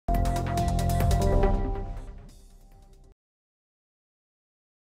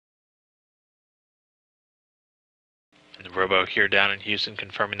The robo here down in Houston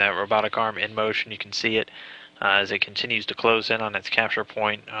confirming that robotic arm in motion. You can see it as it continues to close in on its capture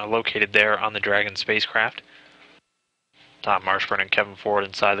point located there on the Dragon spacecraft. Tom Marshburn and Kevin Ford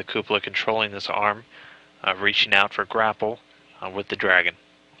inside the cupola controlling this arm, reaching out for grapple with the Dragon.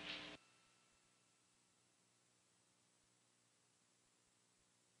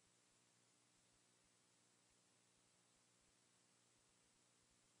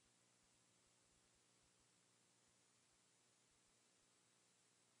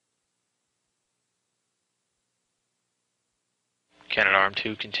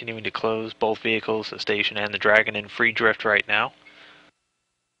 Canadarm2 continuing to close both vehicles, the station and the Dragon, in free drift right now.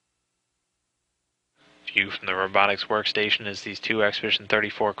 View from the robotics workstation as these two Expedition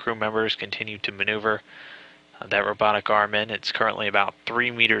 34 crew members continue to maneuver that robotic arm in. It's currently about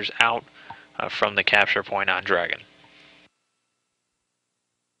 3 meters out from the capture point on Dragon.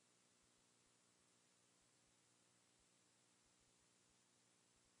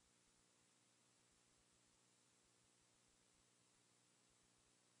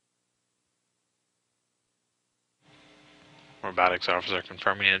 Robotics officer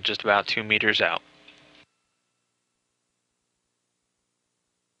confirming it just about 2 meters out.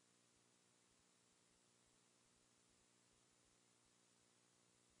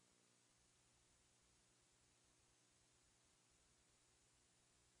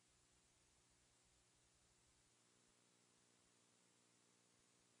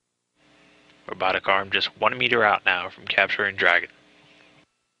 Robotic arm just 1 meter out now from capturing Dragon.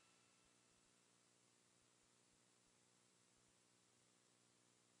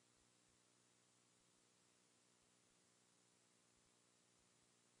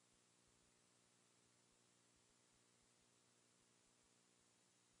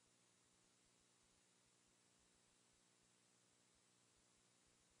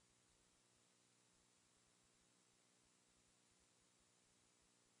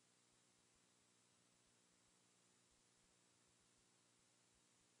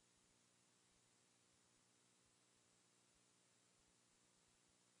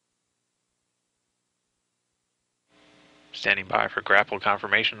 Standing by for grapple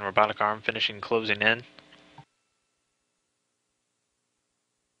confirmation. Robotic arm finishing closing in.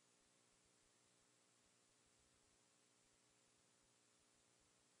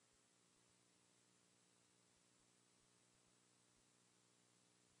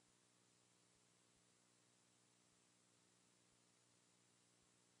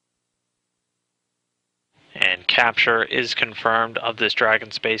 And capture is confirmed of this Dragon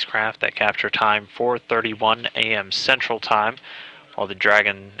spacecraft. That capture time 4:31 a.m. Central Time, while the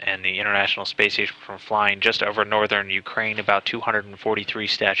Dragon and the International Space Station were flying just over northern Ukraine, about 243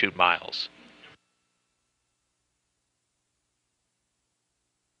 statute miles.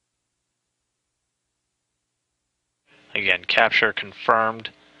 Again, capture confirmed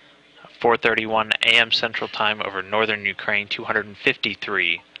 4:31 a.m. Central Time over northern Ukraine,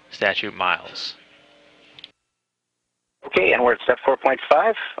 253 statute miles. Okay, and we're at step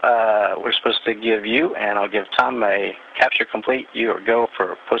 4.5. We're supposed to give you, and I'll give Tom, a capture complete. You or go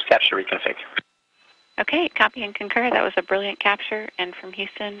for post-capture reconfig. Okay, copy and concur. That was a brilliant capture. And from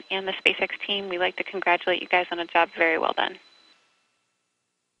Houston and the SpaceX team, we'd like to congratulate you guys on a job very well done.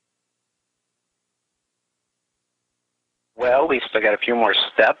 Well, we still got a few more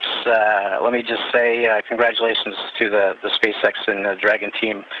steps. Let me just say congratulations to the SpaceX and the Dragon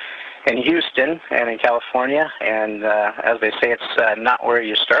team in Houston and in California. And as they say, it's not where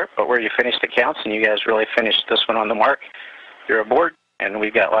you start, but where you finish that counts. And you guys really finished this one on the mark. You're aboard, and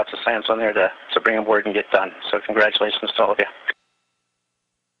we've got lots of science on there to bring aboard and get done. So congratulations to all of you.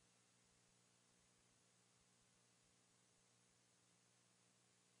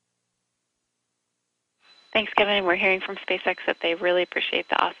 Thanks, Kevin. We're hearing from SpaceX that they really appreciate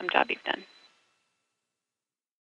the awesome job you've done.